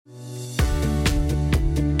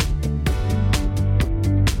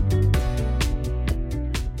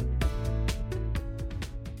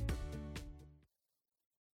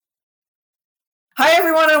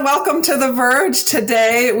and welcome to The Verge.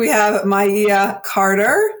 Today we have Maia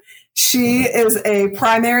Carter. She is a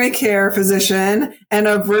primary care physician and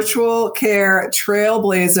a virtual care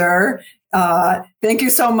trailblazer. Thank you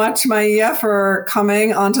so much, Maia, for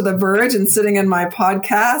coming onto The Verge and sitting in my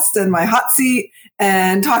podcast and my hot seat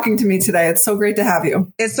and talking to me today. It's so great to have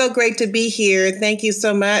you. It's so great to be here. Thank you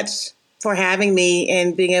so much for having me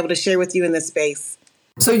and being able to share with you in this space.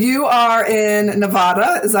 So you are in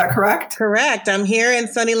Nevada, is that correct? Correct. I'm here in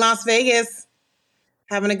sunny Las Vegas,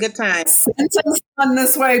 having a good time. Send some sun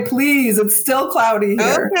this way, please. It's still cloudy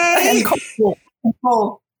here. Okay. And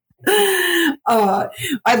cold.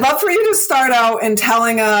 I'd love for you to start out in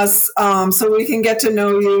telling us, so we can get to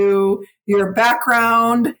know you, your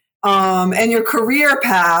background, and your career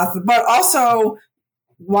path, but also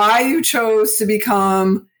why you chose to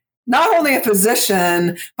become not only a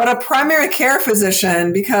physician, but a primary care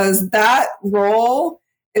physician, because that role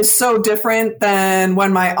is so different than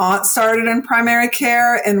when my aunt started in primary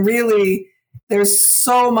care. And really, there's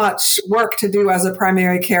so much work to do as a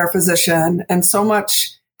primary care physician and so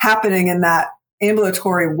much happening in that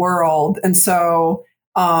ambulatory world. And so,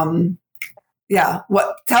 tell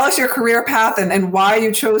us your career path and why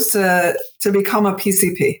you chose to become a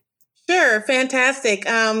PCP. Sure. Fantastic.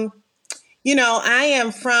 I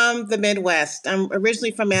am from the Midwest. I'm originally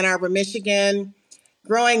from Ann Arbor, Michigan.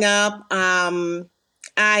 Growing up, I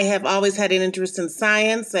have always had an interest in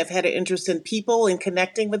science. I've had an interest in people and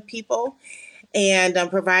connecting with people and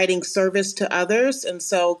providing service to others. And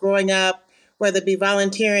so growing up, whether it be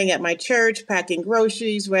volunteering at my church, packing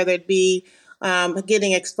groceries, whether it be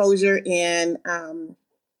getting exposure in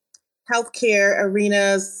healthcare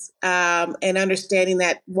arenas and understanding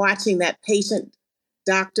that, watching that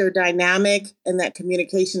patient-doctor dynamic and that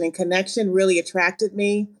communication and connection really attracted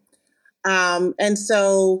me. And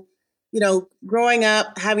so, growing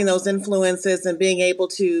up, having those influences and being able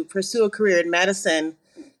to pursue a career in medicine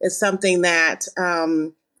is something that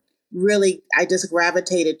really I just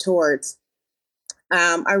gravitated towards.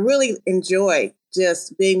 I really enjoy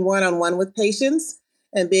just being one-on-one with patients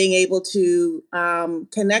and being able to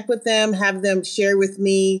connect with them, have them share with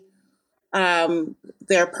me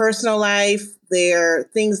their personal life, their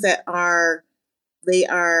things that they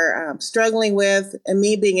are struggling with, and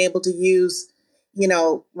me being able to use,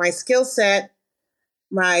 my skill set,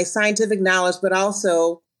 my scientific knowledge, but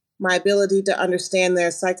also my ability to understand their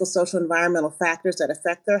psychosocial environmental factors that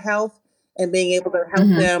affect their health and being able to help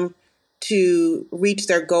them to reach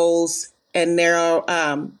their goals and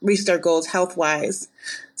reach their goals health-wise.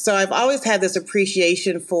 So I've always had this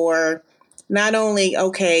appreciation for not only,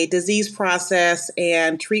 disease process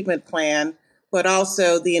and treatment plan, but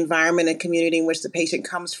also the environment and community in which the patient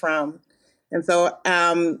comes from. And so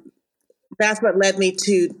that's what led me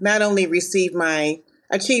to not only achieve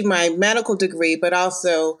my medical degree, but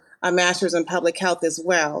also a master's in public health as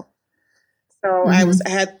well. So I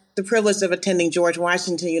had the privilege of attending George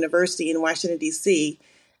Washington University in Washington, D.C.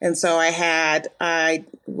 And so I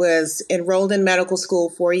was enrolled in medical school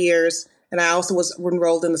 4 years, and I also was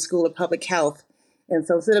enrolled in the School of Public Health. And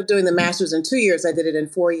so instead of doing the master's in 2 years, I did it in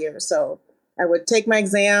 4 years. So I would take my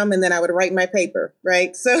exam and then I would write my paper,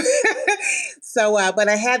 right? So, but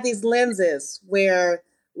I had these lenses where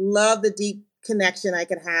love the deep connection I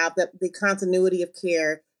could have, the continuity of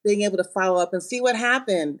care, being able to follow up and see what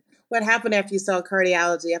happened. What happened after you saw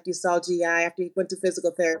cardiology, after you saw GI, after you went to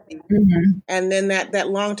physical therapy, and then that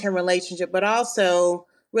long-term relationship, but also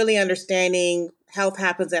really understanding health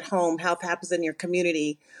happens at home, health happens in your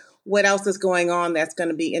community. What else is going on that's going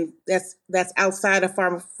to be that's outside of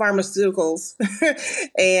pharmaceuticals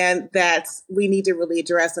and we need to really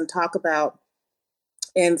address and talk about.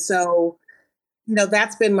 And so,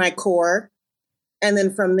 that's been my core. And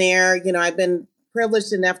then from there, I've been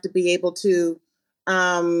privileged enough to be able to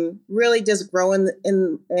really just grow in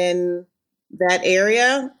that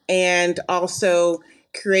area and also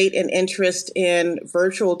create an interest in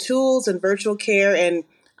virtual tools and virtual care and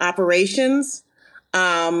operations.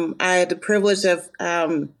 I had the privilege of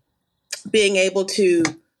being able to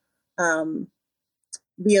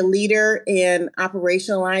be a leader in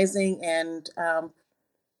operationalizing and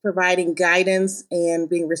providing guidance and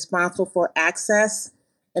being responsible for access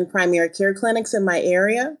in primary care clinics in my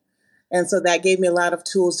area. And so that gave me a lot of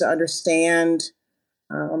tools to understand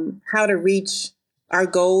how to reach our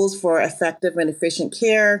goals for effective and efficient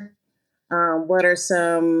care. What is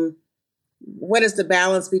the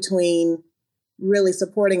balance between really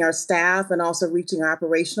supporting our staff and also reaching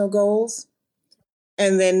operational goals?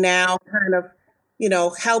 And then now kind of,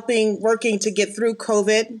 working to get through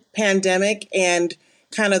COVID pandemic and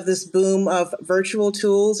kind of this boom of virtual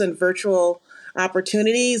tools and virtual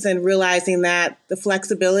opportunities and realizing that the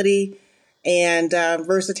flexibility and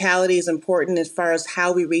versatility is important as far as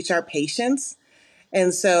how we reach our patients.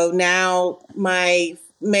 And so now my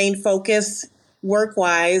main focus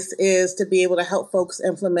work-wise is to be able to help folks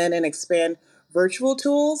implement and expand virtual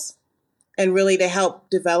tools and really to help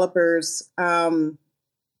developers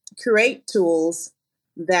create tools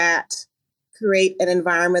that create an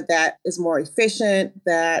environment that is more efficient,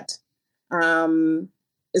 that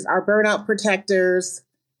is our burnout protectors,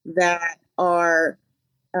 that are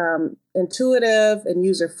intuitive and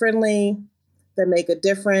user-friendly, that make a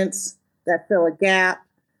difference, that fill a gap,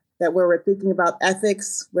 that where we're thinking about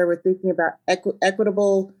ethics, where we're thinking about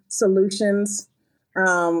equitable solutions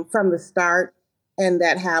from the start, and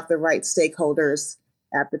that have the right stakeholders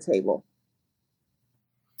at the table.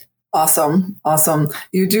 Awesome.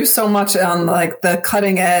 You do so much on like the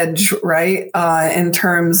cutting edge, right? In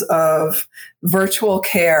terms of virtual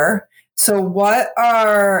care. So what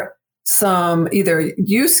are some either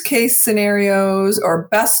use case scenarios or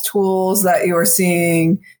best tools that you're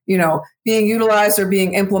seeing, being utilized or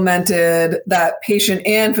being implemented that patient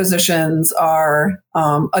and physicians are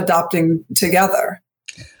adopting together?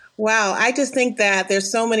 Wow. I just think that there's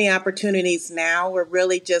so many opportunities now. We're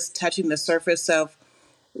really just touching the surface of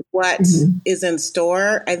what is in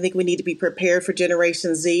store. I think we need to be prepared for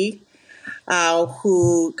Generation Z,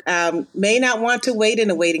 who may not want to wait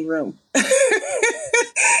in a waiting room.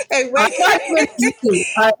 I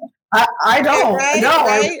don't. Right, no,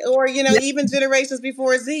 right? Or, even generations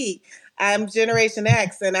before Z. I'm Generation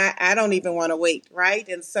X, and I don't even want to wait, right?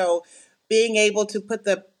 And so being able to put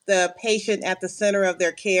the patient at the center of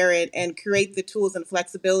their care and create the tools and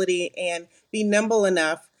flexibility and be nimble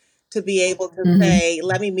enough to be able to say,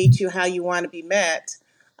 let me meet you how you want to be met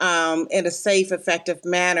in a safe, effective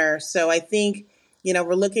manner. So I think,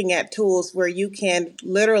 we're looking at tools where you can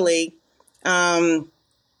literally, in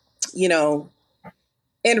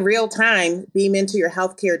real time, beam into your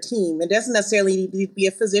healthcare team. It doesn't necessarily need to be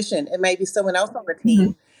a physician. It might be someone else on the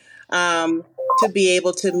team to be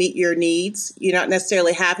able to meet your needs. You're not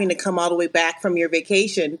necessarily having to come all the way back from your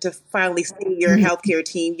vacation to finally see your healthcare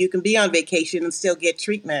team. You can be on vacation and still get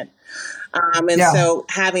treatment. So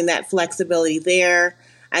having that flexibility there,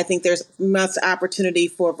 I think there's much opportunity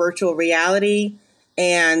for virtual reality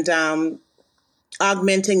and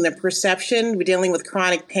augmenting the perception. We're dealing with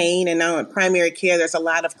chronic pain, and now in primary care, there's a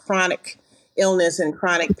lot of chronic illness and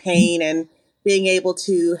chronic pain, and being able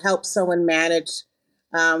to help someone manage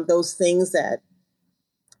those things that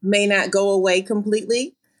may not go away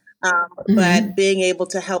completely, but being able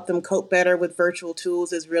to help them cope better with virtual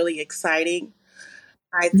tools is really exciting.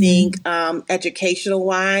 I think educational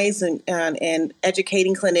wise and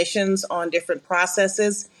educating clinicians on different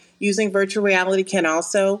processes using virtual reality can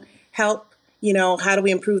also help. How do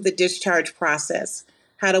we improve the discharge process?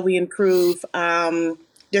 How do we improve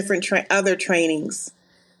different other trainings?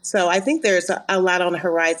 So I think there's a lot on the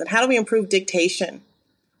horizon. How do we improve dictation?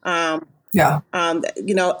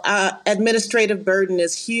 Administrative burden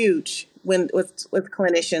is huge with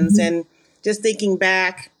clinicians, and just thinking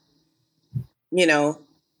back,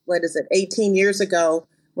 18 years ago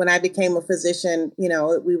when I became a physician,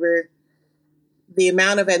 the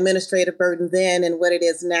amount of administrative burden then and what it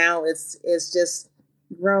is now is just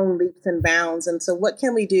grown leaps and bounds. And so what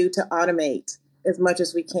can we do to automate as much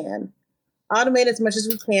as we can? Automate as much as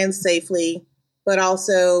we can safely, but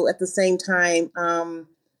also at the same time,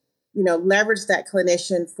 leverage that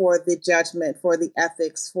clinician for the judgment, for the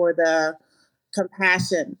ethics, for the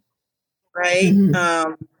compassion, right?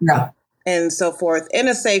 And so forth in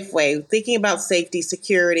a safe way, thinking about safety,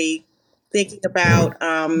 security, thinking about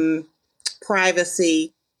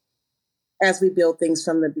privacy as we build things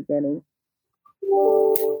from the beginning.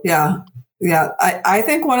 Yeah. I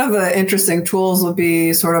think one of the interesting tools would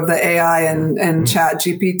be sort of the AI and Chat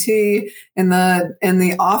GPT in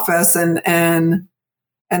the office and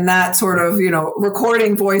that sort of,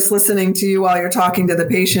 recording voice, listening to you while you're talking to the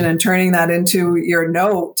patient and turning that into your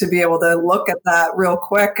note to be able to look at that real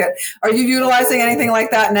quick. Are you utilizing anything like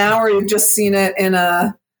that now, or you've just seen it in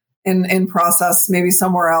process, maybe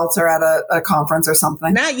somewhere else or at a conference or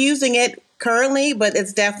something? Not using it currently, but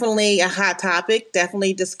it's definitely a hot topic,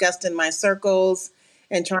 definitely discussed in my circles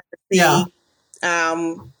and trying to see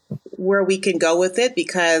where we can go with it,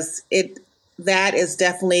 because that is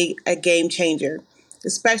definitely a game changer.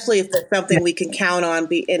 Especially if it's something we can count on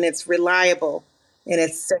and it's reliable and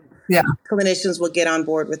it's safe. Yeah. Clinicians will get on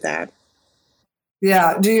board with that.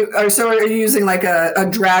 Yeah. Are you using like a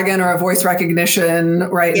Dragon or a voice recognition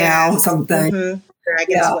right now? Something. Dragon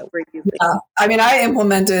is what we're using. Yeah. I mean, I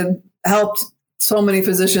helped so many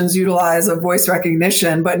physicians utilize of voice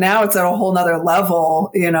recognition, but now it's at a whole nother level,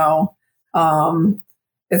 it's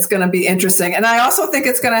going to be interesting. And I also think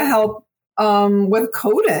it's going to help with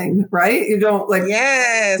coding, right? You don't like,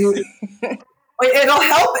 yes, it'll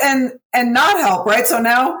help and not help, right? So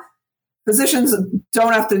now physicians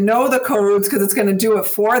don't have to know the codes because it's going to do it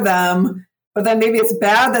for them. But then maybe it's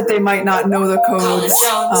bad that they might not know the codes.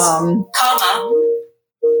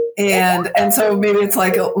 And so maybe it's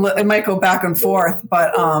like it might go back and forth.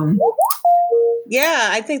 But yeah,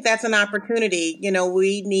 I think that's an opportunity.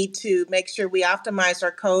 We need to make sure we optimize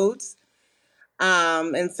our codes.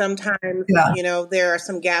 And sometimes, there are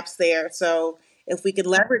some gaps there. So if we could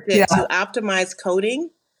leverage it to optimize coding,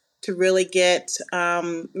 to really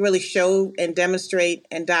really show and demonstrate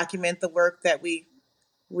and document the work that we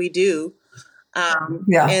do.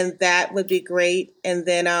 And that would be great. And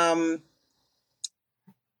then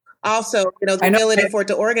also, the ability for it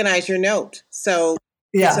to organize your note. So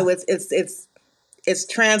it's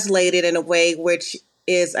translated in a way which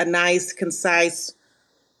is a nice, concise,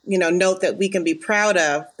 note that we can be proud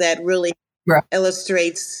of, that really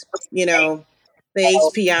illustrates, the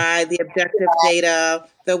HPI, the objective data,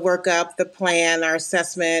 the workup, the plan, our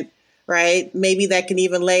assessment, right? Maybe that can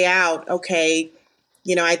even lay out, okay,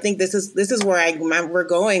 I think this is where we're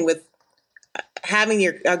going with having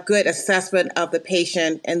a good assessment of the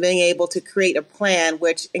patient and being able to create a plan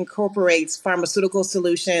which incorporates pharmaceutical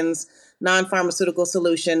solutions, non-pharmaceutical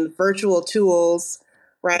solutions, virtual tools,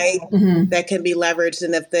 right? That can be leveraged.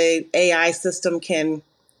 And if the AI system can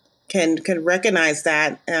recognize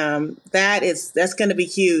that, that's going to be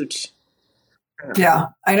huge. Yeah,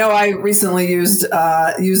 I know. I recently used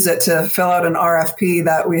it to fill out an RFP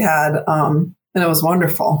that we had, and it was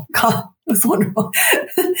wonderful. It was wonderful.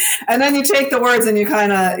 And then you take the words and you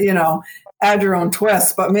kind of, add your own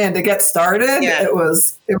twist. But man, to get started, it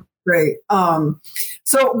was great.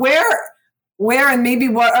 So where and maybe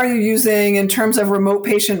what are you using in terms of remote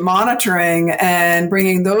patient monitoring and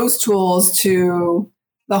bringing those tools to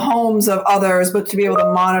the homes of others, but to be able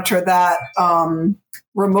to monitor that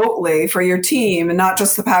remotely for your team and not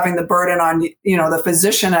just having the burden on, the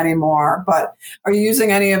physician anymore. But are you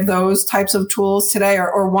using any of those types of tools today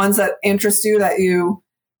or ones that interest you that you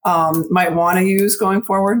might want to use going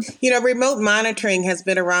forward? Remote monitoring has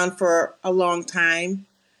been around for a long time.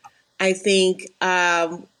 I think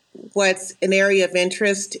what's an area of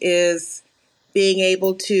interest is being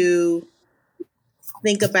able to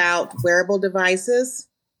think about wearable devices,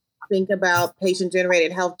 think about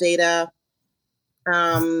patient-generated health data,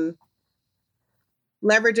 leveraging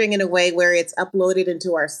in a way where it's uploaded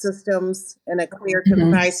into our systems in a clear,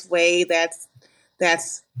 concise way that's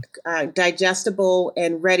digestible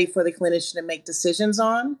and ready for the clinician to make decisions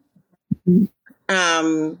on.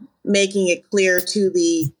 Making it clear to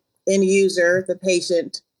the end user, the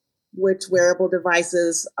patient, which wearable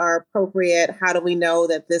devices are appropriate. How do we know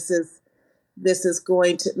that this is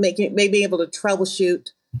going to being able to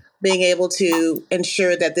troubleshoot, being able to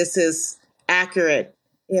ensure that this is accurate,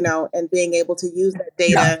 and being able to use that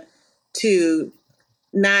data to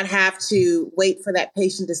not have to wait for that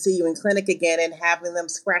patient to see you in clinic again and having them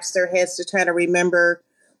scratch their heads to try to remember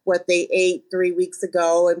what they ate 3 weeks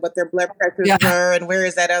ago and what their blood pressures were and where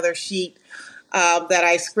is that other sheet that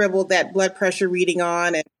I scribbled that blood pressure reading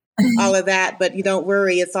on and all of that. But you don't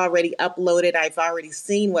worry, it's already uploaded. I've already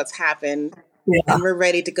seen what's happened. And we're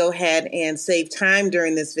ready to go ahead and save time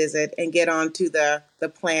during this visit and get on to the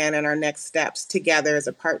plan and our next steps together as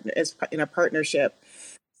a partner, as in a partnership.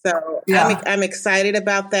 So I'm excited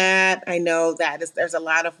about that. I know that there's a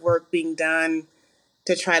lot of work being done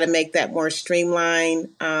to try to make that more streamlined.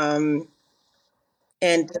 And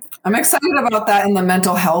I'm excited about that in the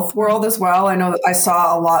mental health world as well. I know that I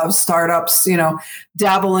saw a lot of startups,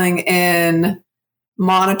 dabbling in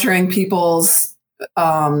monitoring people's,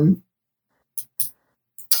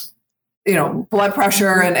 blood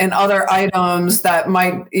pressure and other items that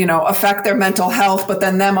might, affect their mental health, but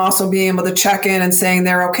then them also being able to check in and saying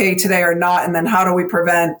they're okay today or not. And then how do we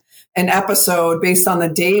prevent an episode based on the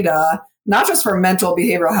data, not just for mental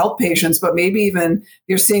behavioral health patients, but maybe even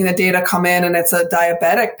you're seeing the data come in and it's a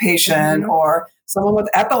diabetic patient or someone with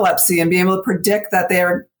epilepsy and being able to predict that they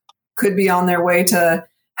could be on their way to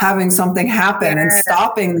having something happen and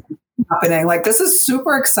stopping happening. Like, this is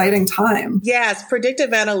super exciting time. Yes,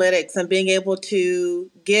 predictive analytics and being able to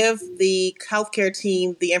give the healthcare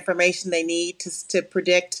team the information they need to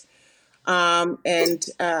predict and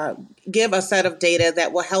give a set of data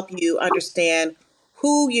that will help you understand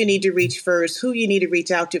who you need to reach first, who you need to reach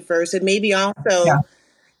out to first, and maybe also,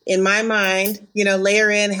 in my mind, layer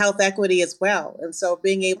in health equity as well. And so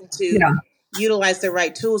being able to utilize the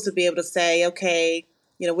right tools to be able to say, okay,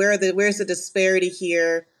 where's the disparity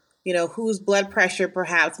here? Whose blood pressure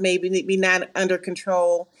perhaps maybe not under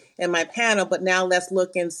control in my panel, but now let's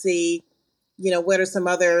look and see, what are some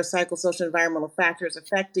other psychosocial environmental factors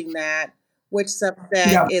affecting that? Which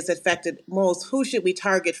subset is affected most? Who should we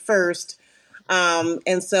target first?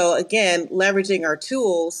 And so again, leveraging our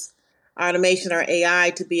tools, automation, our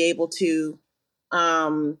AI to be able to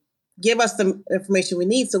give us the information we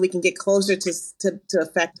need so we can get closer to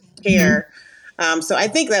effective care. So I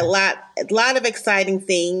think that a lot of exciting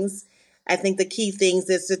things. I think the key things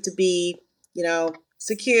is to be,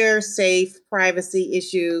 secure, safe, privacy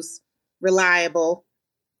issues, reliable.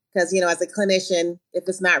 Because, as a clinician, if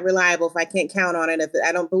it's not reliable, if I can't count on it, if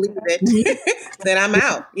I don't believe it, then I'm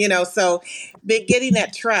out, So getting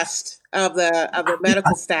that trust of the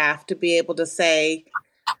medical staff to be able to say,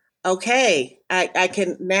 okay, I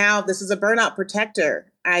can now, this is a burnout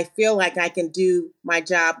protector. I feel like I can do my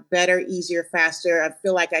job better, easier, faster. I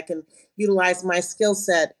feel like I can utilize my skill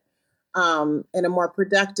set in a more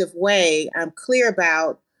productive way. I'm clear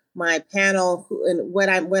about my panel and what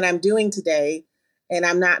I'm doing today, and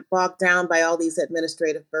I'm not bogged down by all these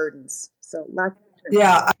administrative burdens. So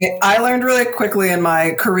I learned really quickly in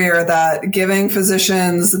my career that giving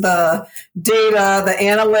physicians the data, the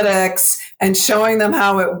analytics, and showing them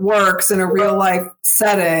how it works in a real life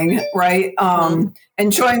setting, right?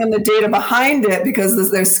 And showing them the data behind it,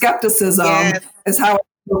 because there's skepticism, is how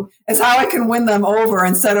I can win them over,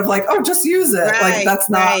 instead of like, oh, just use it. Like that's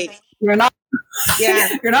not, you're not,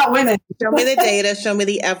 you're not winning. Show me the data, show me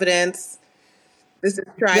the evidence. This is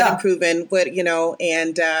tried and proven, but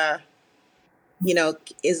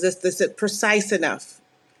is this precise enough?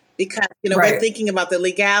 Because we're thinking about the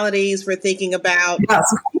legalities, we're thinking about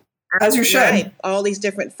as you should, all these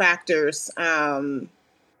different factors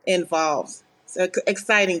involved. So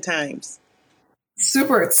exciting times.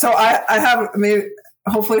 Super. So I have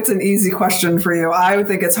hopefully it's an easy question for you. I would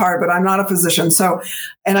think it's hard, but I'm not a physician. So,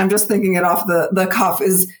 and I'm just thinking it off the cuff,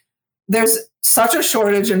 is there's such a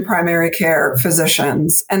shortage in primary care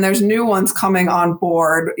physicians, and there's new ones coming on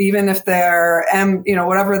board, even if they're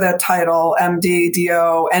whatever their title, MD,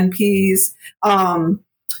 DO, NPs.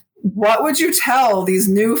 What would you tell these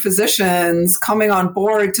new physicians coming on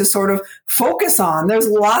board to sort of focus on? There's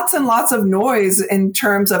lots and lots of noise in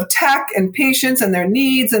terms of tech and patients and their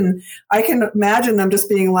needs. And I can imagine them just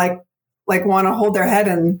being like want to hold their head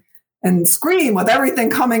and scream with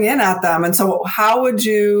everything coming in at them. And so how would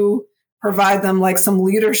you provide them like some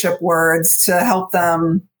leadership words to help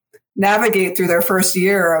them navigate through their first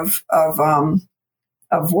year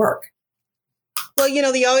of work? Well,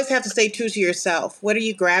 you always have to stay true to yourself. What are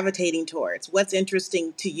you gravitating towards? What's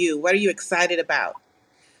interesting to you? What are you excited about?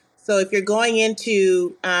 So if you're going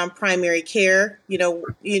into primary care, you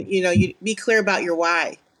be clear about your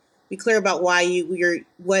why. Be clear about why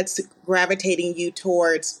what's gravitating you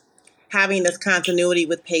towards having this continuity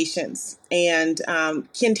with patients, and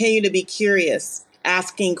continue to be curious,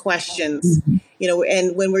 asking questions.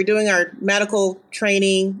 And when we're doing our medical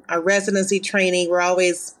training, our residency training, we're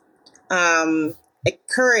always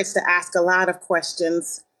encouraged to ask a lot of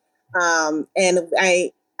questions. And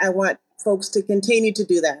I want folks to continue to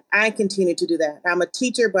do that. I continue to do that. I'm a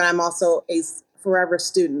teacher, but I'm also a forever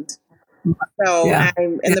student. So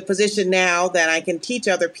I'm in the position now that I can teach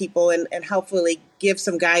other people and hopefully give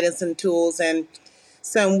some guidance and tools and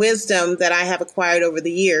some wisdom that I have acquired over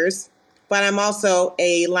the years. But I'm also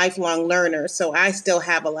a lifelong learner, so I still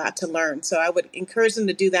have a lot to learn. So I would encourage them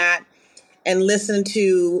to do that and listen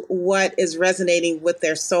to what is resonating with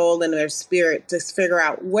their soul and their spirit to figure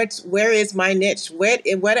out where is my niche? What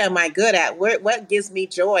am I good at? What gives me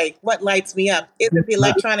joy? What lights me up? Is it the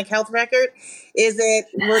electronic health record? Is it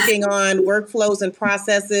working on workflows and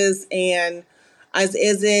processes? And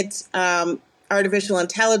is it artificial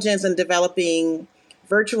intelligence and developing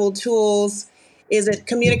virtual tools? Is it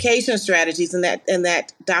communication strategies in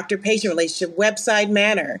that doctor-patient relationship, website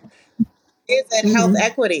manner? Is it health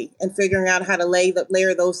equity and figuring out how to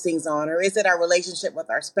layer those things on? Or is it our relationship with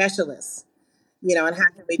our specialists, and how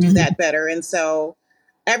can we do that better? And so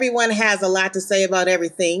everyone has a lot to say about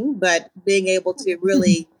everything, but being able to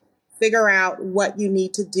really figure out what you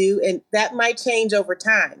need to do, and that might change over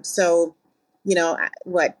time. So,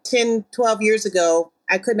 10, 12 years ago,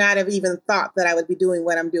 I could not have even thought that I would be doing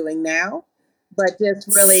what I'm doing now, but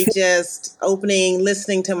just really just opening,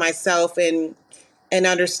 listening to myself and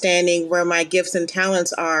understanding where my gifts and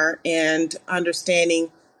talents are, and understanding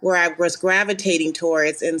where I was gravitating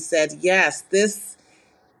towards, and said, yes, this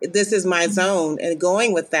is my zone, and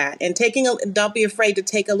going with that, and don't be afraid to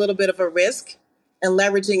take a little bit of a risk, and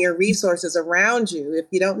leveraging your resources around you. If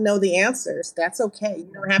you don't know the answers, that's okay.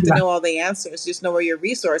 You don't have to know all the answers. Just know where your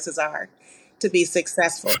resources are to be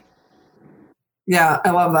successful. Yeah, I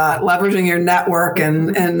love that. Leveraging your network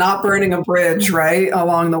and not burning a bridge, right,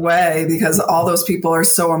 along the way, because all those people are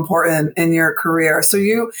so important in your career. So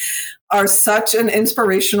you are such an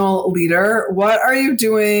inspirational leader. What are you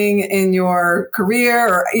doing in your career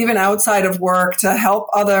or even outside of work to help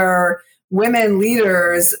other women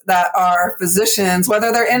leaders that are physicians,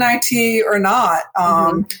 whether they're in IT or not,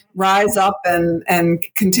 rise up and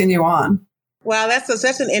continue on? Well, that's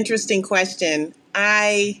such an interesting question.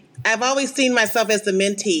 I've always seen myself as the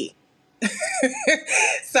mentee.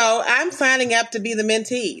 So I'm signing up to be the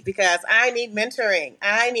mentee because I need mentoring.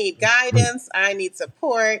 I need guidance. I need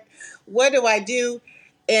support. What do I do?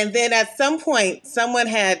 And then at some point, someone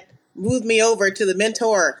had moved me over to the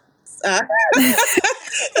mentor, the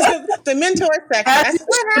mentor section. I said,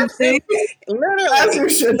 what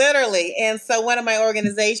happened? Literally. And so one of my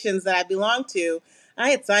organizations that I belong to, I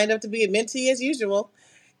had signed up to be a mentee as usual.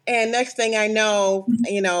 And next thing I know,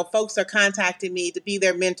 folks are contacting me to be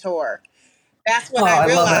their mentor. That's when I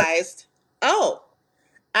realized,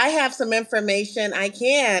 I have some information I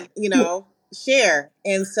can, share.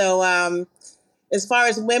 And so as far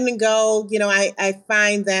as women go, I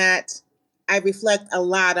find that I reflect a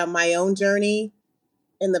lot on my own journey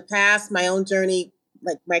in the past, my own journey,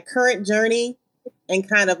 like my current journey, and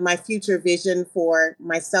kind of my future vision for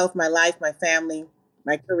myself, my life, my family,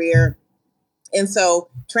 my career. And so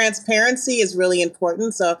transparency is really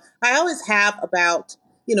important. So I always have about,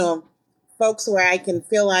 folks where I can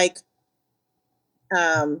feel like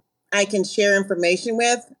I can share information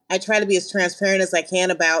with. I try to be as transparent as I can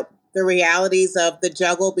about the realities of the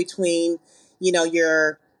juggle between,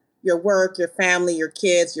 your work, your family, your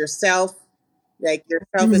kids, yourself. Like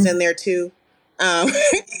yourself is in there too. And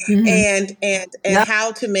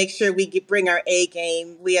how to make sure we bring our A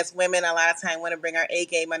game. We as women, a lot of time want to bring our A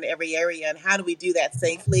game on every area. And how do we do that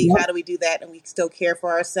safely? How do we do that and we still care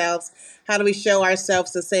for ourselves? How do we show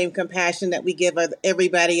ourselves the same compassion that we give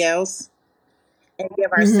everybody else and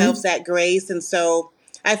give ourselves that grace? And so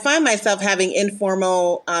I find myself having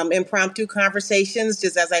informal, impromptu conversations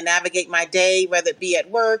just as I navigate my day, whether it be at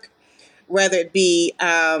work, whether it be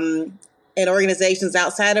in organizations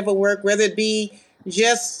outside of a work, whether it be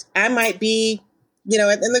just, I might be, in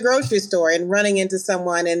the grocery store and running into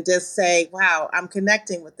someone and just say, wow, I'm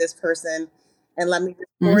connecting with this person and let me just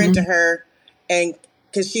pour into her, and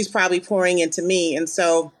because she's probably pouring into me. And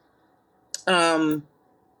so I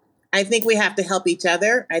think we have to help each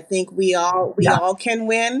other. I think we all can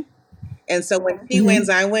win. And so when she wins,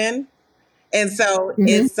 I win. And so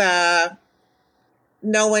it's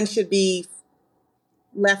no one should be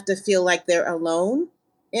left to feel like they're alone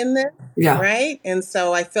in this, right? And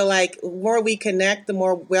so I feel like the more we connect, the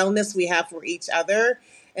more wellness we have for each other,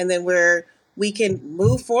 and then we can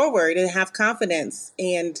move forward and have confidence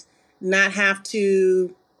and not have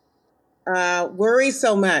to worry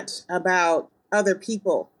so much about other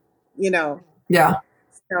people, So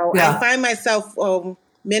I find myself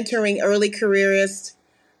mentoring early careerists,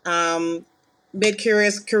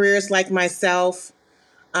 mid-careers like myself,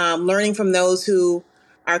 learning from those who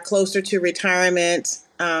are closer to retirement,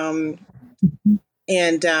 and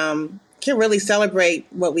can really celebrate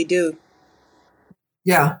what we do.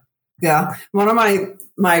 Yeah. Yeah. One of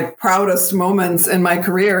my proudest moments in my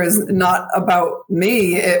career is not about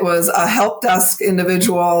me. It was a help desk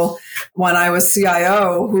individual when I was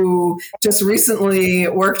CIO who just recently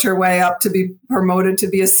worked her way up to be promoted to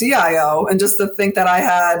be a CIO. And just to think that I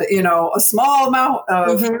had, a small amount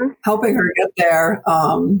of helping her get there.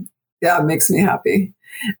 It makes me happy.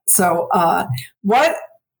 So, what,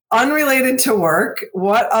 unrelated to work,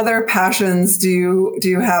 what other passions do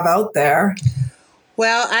you have out there?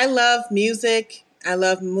 Well, I love music. I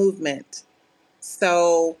love movement.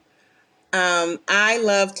 So, I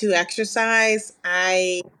love to exercise.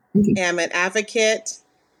 I am an advocate,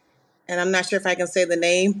 and I'm not sure if I can say the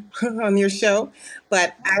name on your show,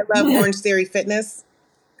 but I love Orange Theory Fitness.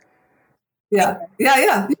 Yeah. You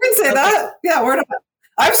can say that. Yeah,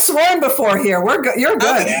 I've sworn before here. We're good. You're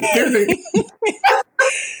good. Okay.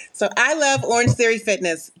 So I love Orange Theory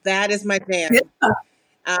Fitness. That is my jam.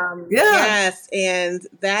 Yes, and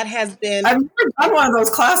that has been. I've never done one of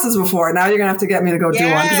those classes before. Now you're gonna have to get me to go do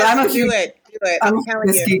one because I'm a huge. Do it. I'm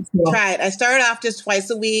telling you, try it. I started off just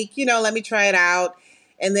twice a week. Let me try it out,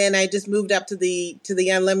 and then I just moved up to the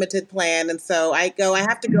unlimited plan, and so I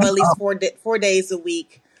have to go at least 4 days a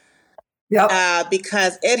week.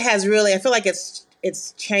 Because it has really. I feel like it's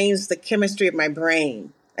changed the chemistry of my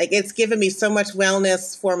brain. Like it's given me so much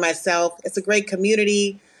wellness for myself. It's a great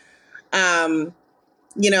community.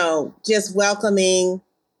 just welcoming,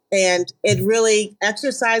 and it really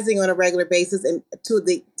exercising on a regular basis, and to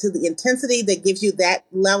the intensity that gives you that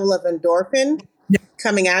level of endorphin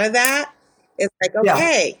coming out of that. It's like,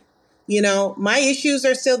 okay, my issues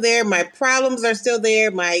are still there. My problems are still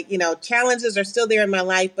there. My, challenges are still there in my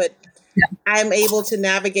life, but I'm able to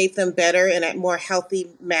navigate them better in a more healthy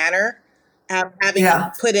manner, having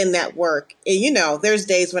put in that work. And, there's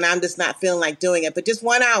days when I'm just not feeling like doing it, but just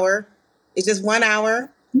 1 hour. It's just 1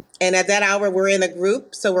 hour. And at that hour, we're in a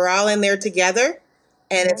group. So we're all in there together,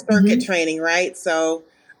 and it's circuit training, right? So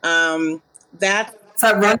that's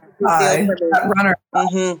that runner.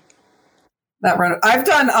 That runner. I've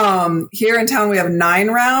done here in town. We have 9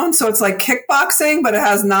 rounds, so it's like kickboxing, but it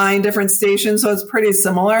has 9 different stations, so it's pretty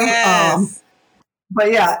similar. Yes.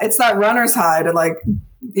 But yeah, it's that runner's high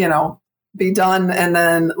to be done and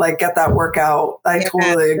then get that workout. I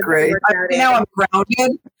totally agree. Now I'm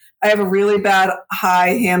grounded. I have a really bad high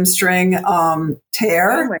hamstring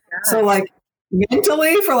tear. Oh, so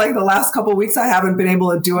mentally for the last couple of weeks, I haven't been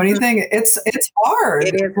able to do anything. It's hard.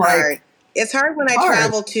 It is hard. It's hard when I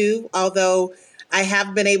travel too, although I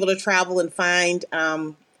have been able to travel and find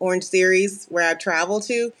Orange Theories where I travel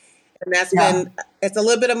to. And that's it's a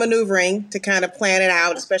little bit of maneuvering to kind of plan it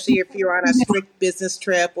out, especially if you're on a strict business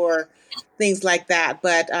trip or things like that.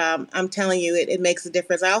 But I'm telling you, it makes a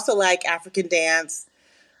difference. I also like African dance.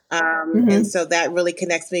 And so that really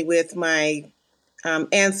connects me with my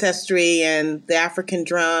ancestry, and the African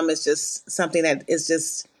drum is just something that is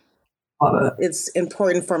just, it's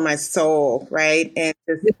important for my soul, right? And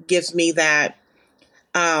it gives me that,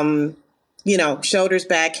 shoulders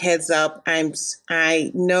back, heads up.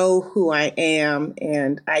 I know who I am,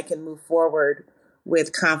 and I can move forward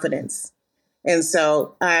with confidence. And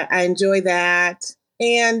so I enjoy that,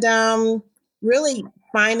 and really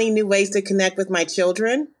finding new ways to connect with my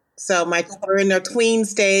children. So my children are in their tween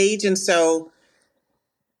stage, and so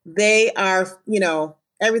they are,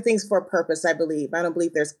 everything's for a purpose, I believe. I don't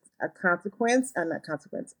believe there's a consequence. Not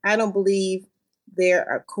consequence. I don't believe there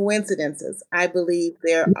are coincidences. I believe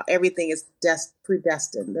everything is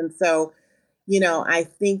predestined. And so, I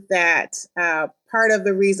think that part of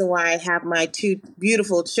the reason why I have my 2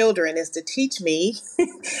 beautiful children is to teach me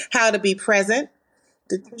how to be present,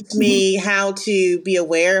 to teach me how to be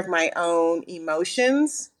aware of my own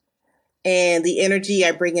emotions and the energy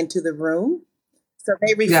I bring into the room. So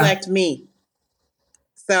they reflect me.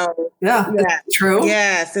 So true.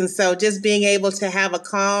 Yes. And so just being able to have a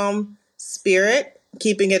calm spirit,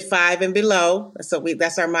 keeping it 5 and below. So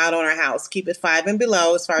that's our motto in our house. Keep it 5 and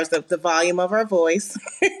below as far as the volume of our voice.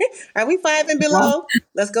 Are we 5 and below?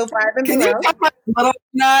 Let's go 5 and below. Can you talk a little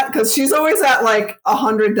that? Because she's always at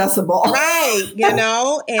 100 decibel.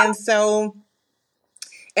 Right. And so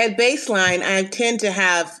at baseline, I tend to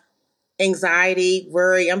have anxiety,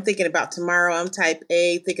 worry. I'm thinking about tomorrow. I'm type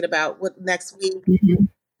A, thinking about what next week,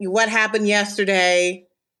 what happened yesterday,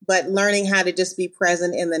 but learning how to just be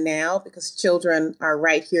present in the now, because children are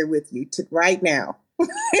right here with you right now.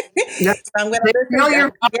 So I'm going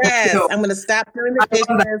to I'm going to stop doing the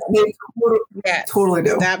dishes. Totally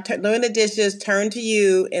do. Stop doing the dishes, turn to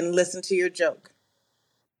you, and listen to your joke.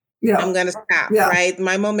 Yeah. I'm going to stop, right?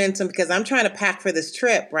 My momentum, because I'm trying to pack for this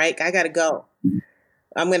trip, right? I got to go.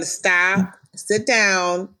 I'm going to stop, sit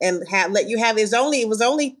down, and let you have. It was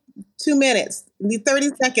only 2 minutes, 30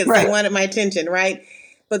 seconds. Right. They wanted my attention, right?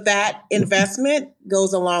 But that investment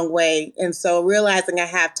goes a long way. And so realizing I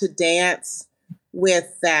have to dance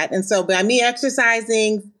with that. And so by me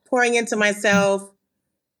exercising, pouring into myself,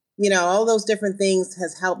 all those different things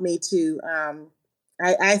has helped me to,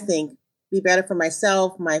 I think, be better for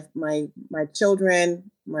myself, my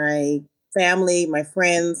children, my family, my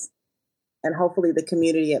friends, and hopefully the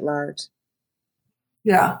community at large.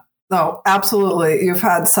 Yeah, no, absolutely. You've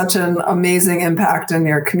had such an amazing impact in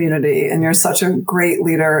your community, and you're such a great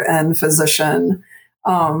leader and physician.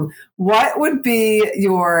 What would be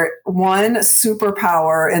your one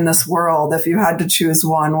superpower in this world? If you had to choose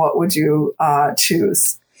one, what would you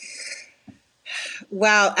choose?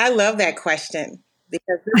 Wow, I love that question,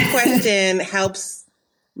 because this question helps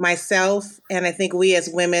myself, and I think we as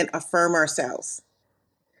women affirm ourselves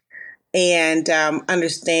and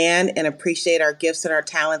understand and appreciate our gifts and our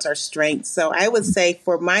talents, our strengths. So I would say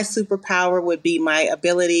for my superpower would be my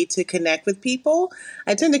ability to connect with people.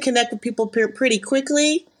 I tend to connect with people pretty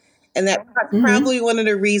quickly. And that's probably one of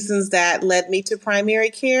the reasons that led me to primary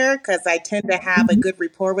care, because I tend to have a good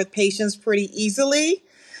rapport with patients pretty easily.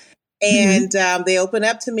 And they open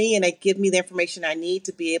up to me, and they give me the information I need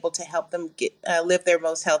to be able to help them live their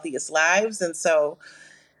most healthiest lives. And so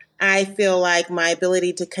I feel like my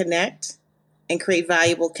ability to connect and create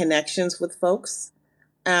valuable connections with folks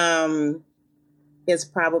is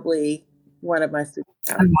probably one of my superpowers.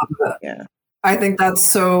 I love it. Yeah. I think that's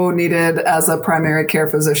so needed as a primary care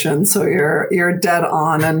physician. So you're dead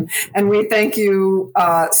on, and we thank you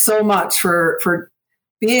so much for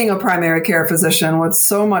being a primary care physician with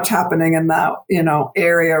so much happening in that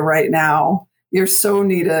area right now. You're so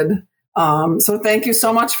needed. So thank you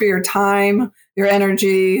so much for your time, your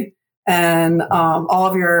energy, and all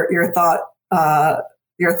of your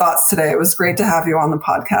thoughts today. It was great to have you on the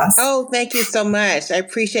podcast. Oh, thank you so much. I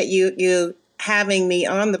appreciate you having me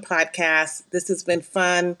on the podcast. This has been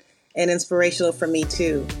fun and inspirational for me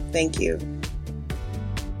too. Thank you.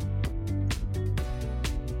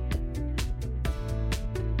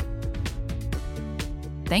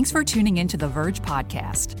 Thanks for tuning into the Verge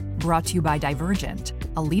podcast, brought to you by Divergent,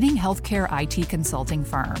 a leading healthcare IT consulting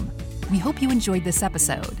firm. We hope you enjoyed this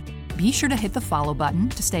episode. Be sure to hit the follow button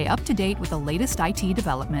to stay up to date with the latest IT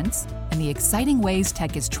developments and the exciting ways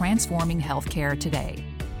tech is transforming healthcare today.